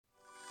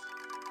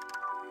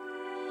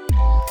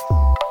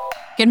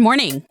Good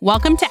morning.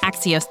 Welcome to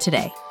Axios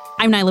Today.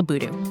 I'm Nyla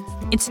Boodoo.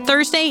 It's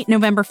Thursday,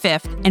 November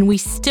 5th, and we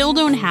still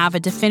don't have a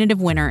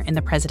definitive winner in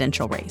the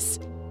presidential race.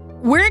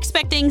 We're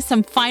expecting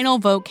some final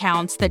vote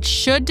counts that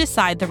should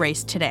decide the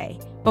race today,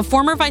 but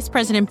former Vice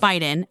President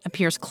Biden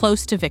appears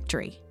close to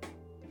victory.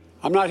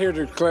 I'm not here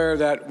to declare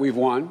that we've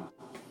won,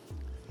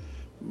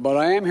 but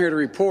I am here to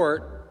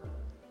report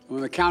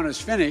when the count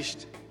is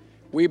finished,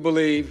 we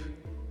believe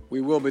we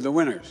will be the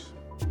winners.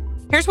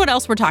 Here's what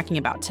else we're talking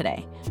about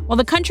today. While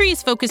the country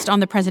is focused on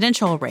the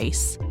presidential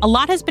race, a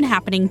lot has been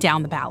happening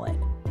down the ballot.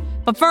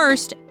 But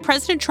first,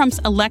 President Trump's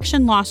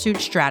election lawsuit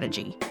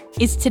strategy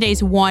is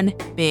today's one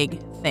big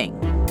thing.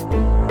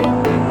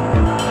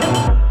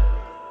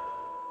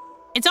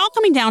 It's all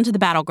coming down to the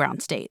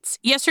battleground states.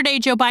 Yesterday,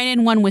 Joe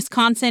Biden won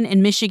Wisconsin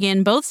and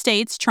Michigan, both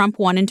states Trump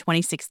won in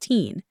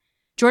 2016.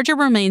 Georgia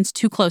remains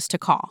too close to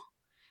call.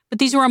 But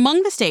these were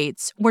among the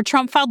states where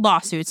Trump filed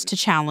lawsuits to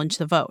challenge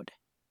the vote.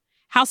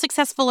 How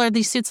successful are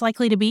these suits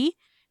likely to be?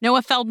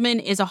 Noah Feldman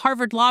is a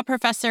Harvard law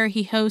professor.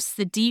 He hosts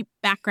the Deep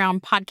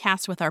Background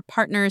podcast with our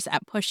partners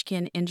at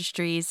Pushkin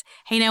Industries.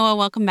 Hey, Noah,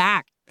 welcome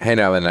back. Hey,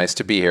 Nyla, nice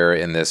to be here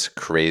in this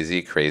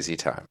crazy, crazy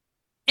time.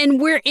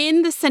 And we're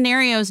in the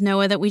scenarios,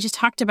 Noah, that we just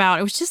talked about.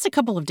 It was just a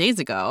couple of days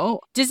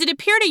ago. Does it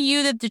appear to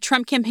you that the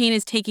Trump campaign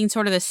is taking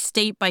sort of the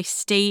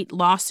state-by-state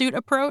lawsuit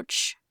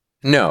approach?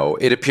 No,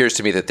 it appears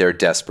to me that they're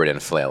desperate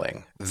and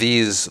flailing.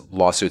 These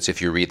lawsuits,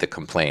 if you read the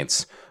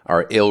complaints,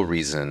 are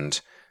ill-reasoned.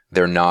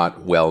 They're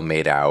not well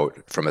made out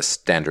from a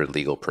standard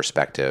legal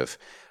perspective.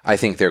 I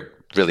think they're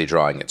really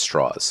drawing at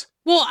straws.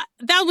 Well,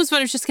 that was what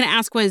I was just going to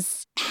ask,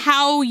 was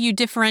how you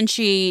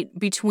differentiate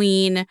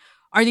between,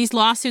 are these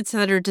lawsuits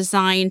that are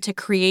designed to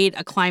create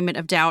a climate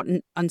of doubt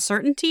and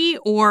uncertainty,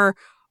 or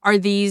are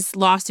these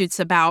lawsuits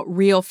about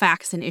real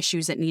facts and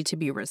issues that need to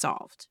be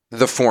resolved?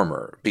 The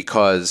former,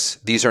 because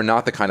these are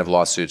not the kind of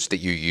lawsuits that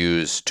you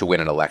use to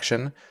win an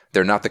election.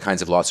 They're not the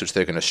kinds of lawsuits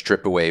that are going to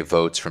strip away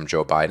votes from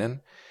Joe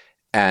Biden.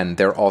 And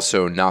they're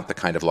also not the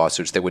kind of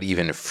lawsuits that would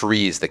even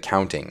freeze the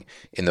counting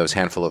in those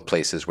handful of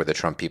places where the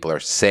Trump people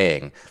are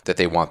saying that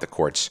they want the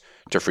courts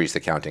to freeze the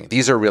counting.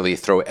 These are really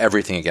throw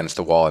everything against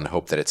the wall and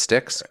hope that it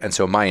sticks. And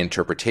so my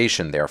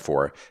interpretation,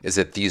 therefore, is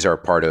that these are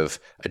part of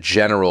a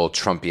general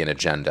Trumpian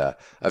agenda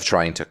of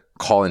trying to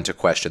call into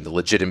question the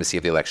legitimacy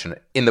of the election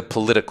in the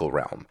political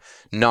realm,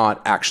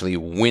 not actually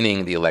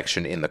winning the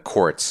election in the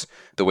courts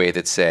the way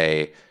that,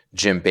 say,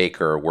 Jim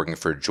Baker, working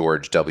for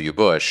George W.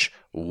 Bush,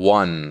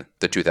 won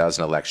the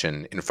 2000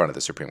 election in front of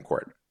the Supreme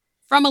Court.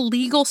 From a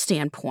legal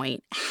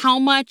standpoint, how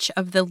much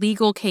of the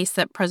legal case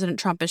that President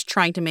Trump is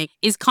trying to make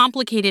is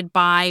complicated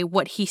by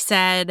what he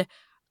said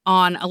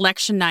on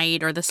election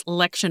night or this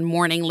election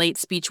morning late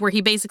speech where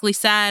he basically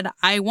said,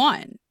 I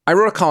won? I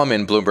wrote a column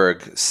in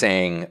Bloomberg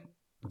saying,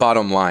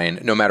 bottom line,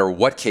 no matter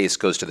what case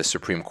goes to the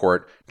Supreme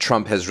Court,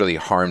 Trump has really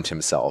harmed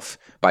himself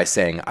by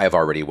saying, I've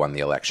already won the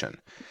election.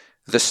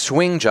 The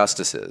swing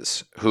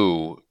justices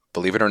who,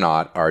 believe it or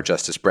not, are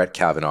Justice Brett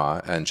Kavanaugh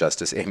and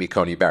Justice Amy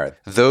Coney Barrett,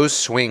 those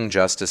swing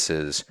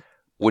justices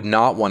would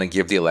not want to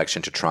give the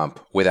election to Trump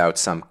without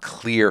some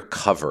clear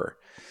cover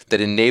that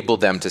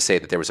enabled them to say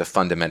that there was a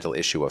fundamental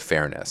issue of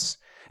fairness.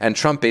 And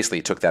Trump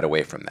basically took that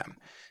away from them.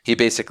 He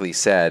basically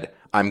said,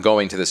 I'm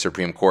going to the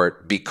Supreme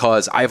Court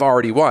because I've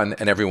already won,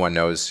 and everyone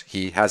knows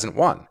he hasn't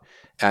won.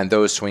 And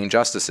those swing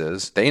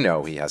justices, they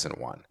know he hasn't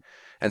won.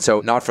 And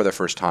so not for the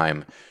first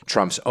time,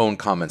 Trump's own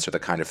comments are the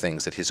kind of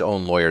things that his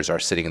own lawyers are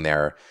sitting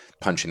there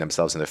punching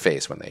themselves in the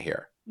face when they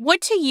hear. What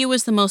to you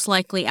is the most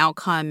likely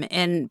outcome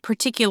in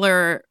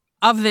particular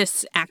of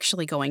this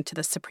actually going to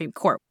the Supreme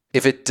Court?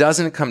 If it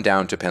doesn't come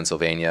down to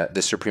Pennsylvania,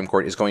 the Supreme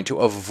Court is going to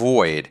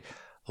avoid,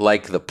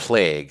 like the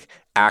plague,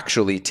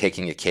 actually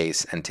taking a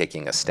case and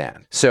taking a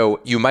stand. So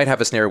you might have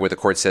a scenario where the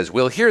court says,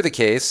 we'll hear the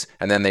case,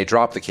 and then they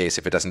drop the case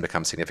if it doesn't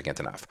become significant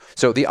enough.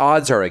 So the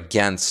odds are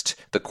against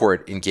the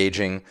court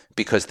engaging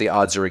because the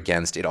odds are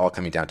against it all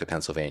coming down to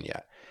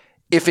Pennsylvania.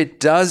 If it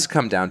does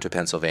come down to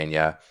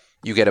Pennsylvania,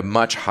 you get a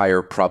much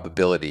higher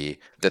probability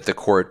that the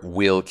court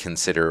will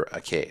consider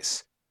a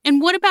case.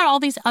 And what about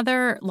all these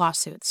other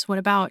lawsuits? What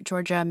about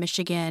Georgia,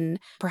 Michigan,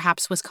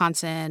 perhaps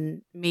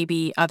Wisconsin,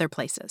 maybe other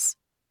places?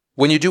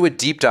 When you do a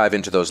deep dive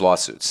into those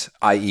lawsuits,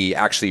 i.e.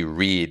 actually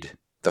read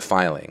the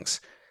filings,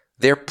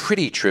 they're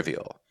pretty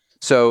trivial.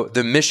 So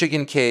the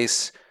Michigan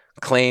case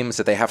claims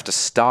that they have to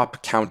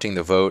stop counting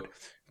the vote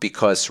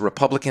because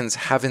Republicans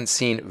haven't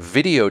seen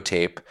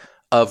videotape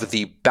of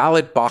the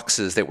ballot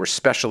boxes that were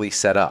specially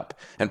set up.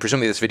 And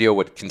presumably this video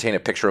would contain a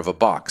picture of a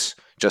box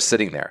just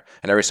sitting there.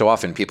 And every so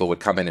often people would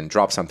come in and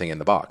drop something in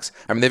the box.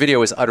 I mean, the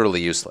video is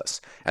utterly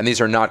useless. And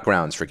these are not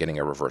grounds for getting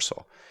a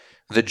reversal.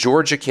 The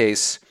Georgia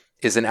case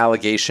is an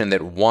allegation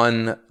that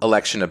one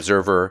election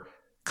observer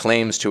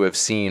claims to have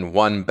seen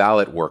one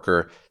ballot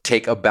worker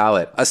take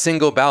a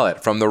single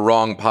ballot from the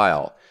wrong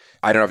pile.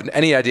 I don't have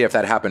any idea if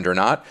that happened or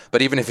not,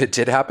 but even if it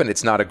did happen,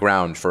 it's not a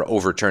ground for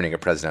overturning a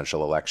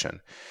presidential election.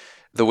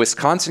 The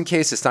Wisconsin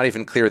case, it's not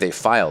even clear they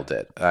filed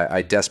it.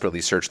 I desperately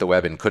searched the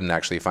web and couldn't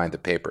actually find the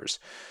papers.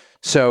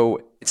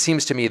 So it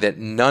seems to me that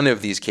none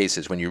of these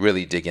cases, when you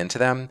really dig into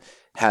them,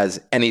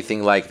 has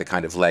anything like the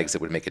kind of legs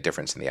that would make a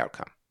difference in the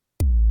outcome.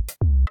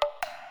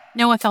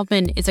 Noah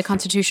Feldman is a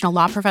constitutional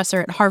law professor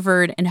at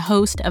Harvard and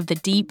host of the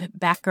Deep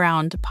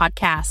Background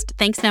podcast.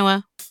 Thanks,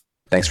 Noah.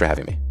 Thanks for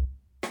having me.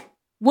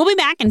 We'll be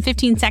back in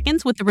 15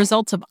 seconds with the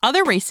results of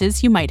other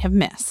races you might have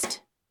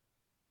missed.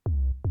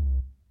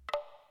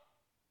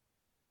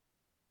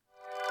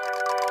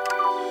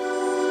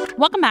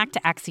 Welcome back to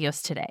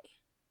Axios Today.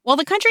 While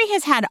the country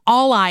has had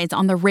all eyes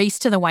on the race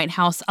to the White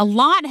House, a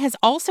lot has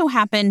also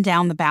happened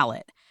down the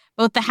ballot.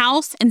 Both the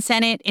House and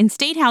Senate and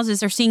state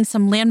houses are seeing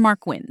some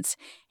landmark wins.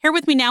 Here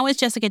with me now is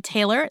Jessica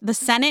Taylor, the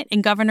Senate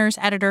and Governor's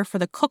editor for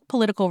the Cook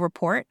Political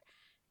Report.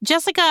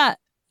 Jessica,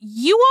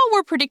 you all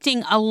were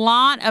predicting a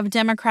lot of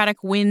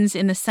Democratic wins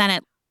in the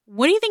Senate.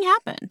 What do you think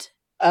happened?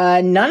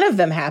 None of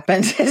them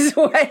happened is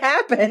what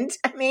happened.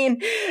 I mean,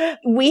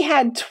 we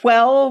had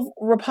 12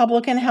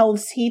 Republican-held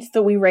seats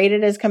that we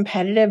rated as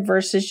competitive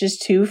versus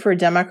just 2 for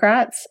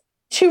Democrats.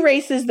 2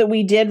 races that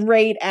we did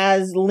rate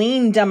as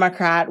lean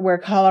Democrat were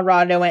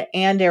Colorado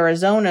and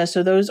Arizona.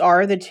 So those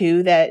are the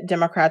 2 that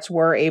Democrats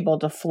were able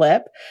to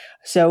flip.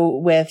 So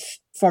with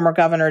former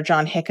Governor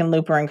John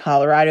Hickenlooper in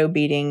Colorado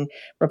beating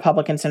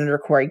Republican Senator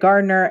Cory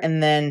Gardner,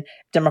 and then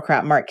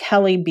Democrat Mark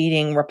Kelly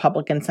beating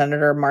Republican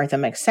Senator Martha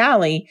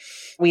McSally.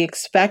 We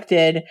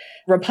expected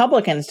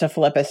Republicans to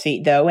flip a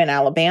seat, though, in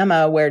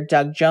Alabama, where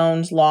Doug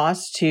Jones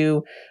lost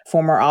to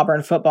former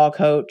Auburn football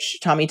coach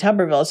Tommy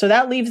Tuberville. So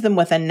that leaves them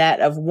with a net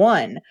of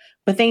 1.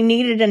 But they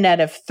needed a net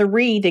of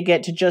 3 to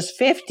get to just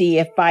 50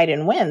 if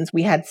Biden wins.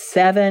 We had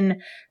 7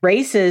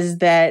 races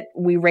that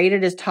we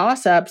rated as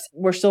toss-ups.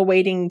 We're still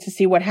waiting to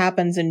see what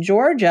happens in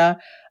Georgia,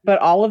 but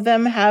all of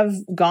them have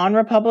gone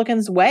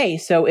Republicans' way.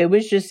 So it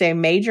was just a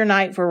major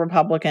night for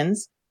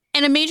Republicans.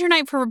 And a major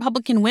night for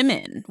Republican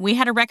women. We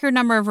had a record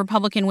number of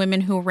Republican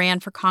women who ran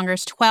for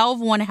Congress,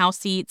 12 won House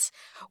seats.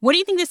 What do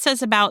you think this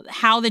says about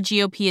how the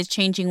GOP is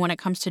changing when it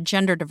comes to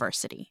gender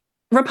diversity?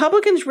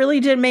 Republicans really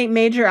did make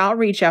major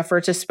outreach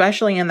efforts,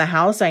 especially in the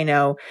House, I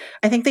know.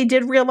 I think they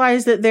did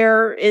realize that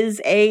there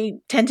is a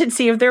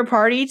tendency of their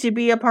party to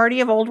be a party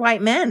of old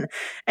white men.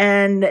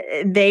 And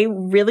they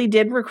really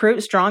did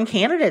recruit strong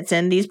candidates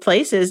in these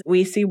places.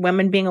 We see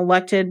women being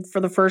elected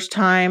for the first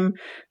time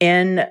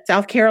in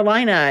South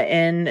Carolina,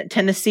 in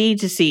Tennessee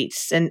to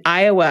seats, in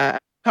Iowa.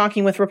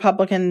 Talking with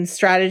Republican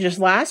strategists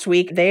last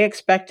week, they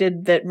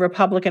expected that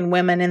Republican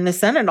women in the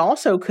Senate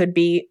also could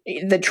be,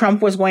 that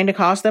Trump was going to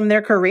cost them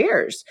their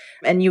careers.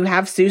 And you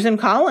have Susan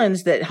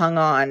Collins that hung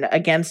on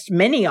against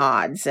many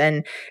odds.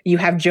 And you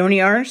have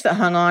Joni Ernst that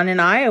hung on in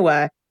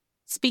Iowa.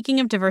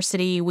 Speaking of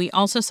diversity, we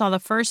also saw the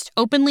first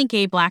openly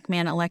gay Black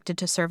man elected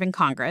to serve in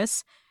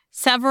Congress.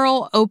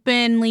 Several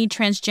openly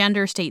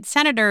transgender state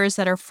senators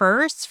that are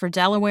firsts for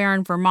Delaware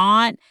and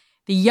Vermont.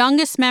 The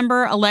youngest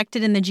member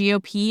elected in the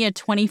GOP, a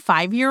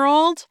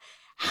 25-year-old.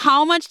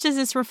 How much does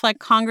this reflect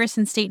Congress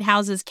and state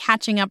houses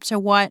catching up to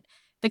what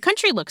the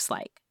country looks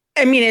like?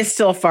 I mean, it's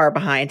still far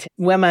behind.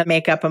 Women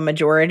make up a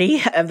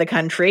majority of the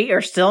country,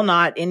 are still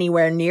not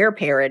anywhere near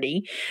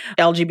parity.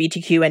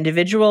 LGBTQ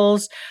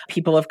individuals,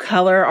 people of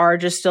color are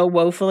just still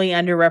woefully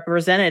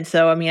underrepresented.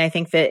 So, I mean, I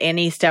think that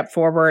any step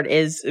forward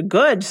is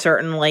good,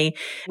 certainly.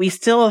 We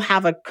still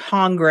have a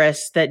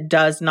Congress that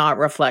does not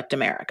reflect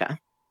America.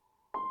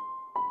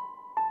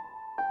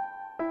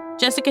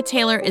 Jessica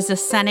Taylor is the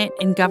Senate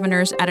and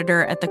Governor's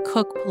editor at the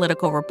Cook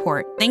Political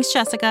Report. Thanks,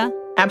 Jessica.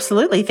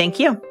 Absolutely. Thank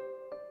you.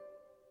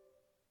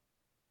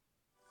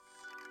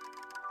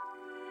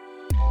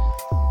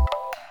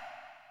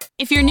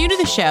 If you're new to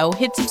the show,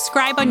 hit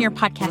subscribe on your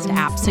podcast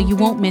app so you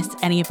won't miss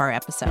any of our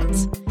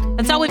episodes.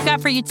 That's all we've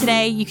got for you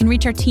today. You can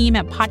reach our team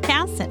at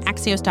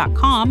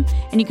podcasts@axios.com,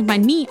 and you can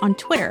find me on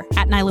Twitter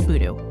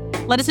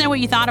 @NailaBoodoo. Let us know what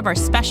you thought of our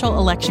special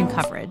election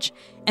coverage.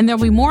 And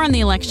there'll be more on the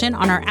election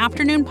on our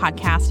afternoon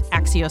podcast,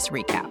 Axios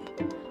Recap.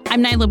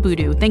 I'm Naila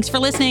Boodoo. Thanks for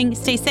listening.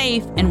 Stay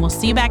safe, and we'll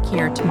see you back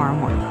here tomorrow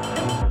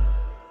morning.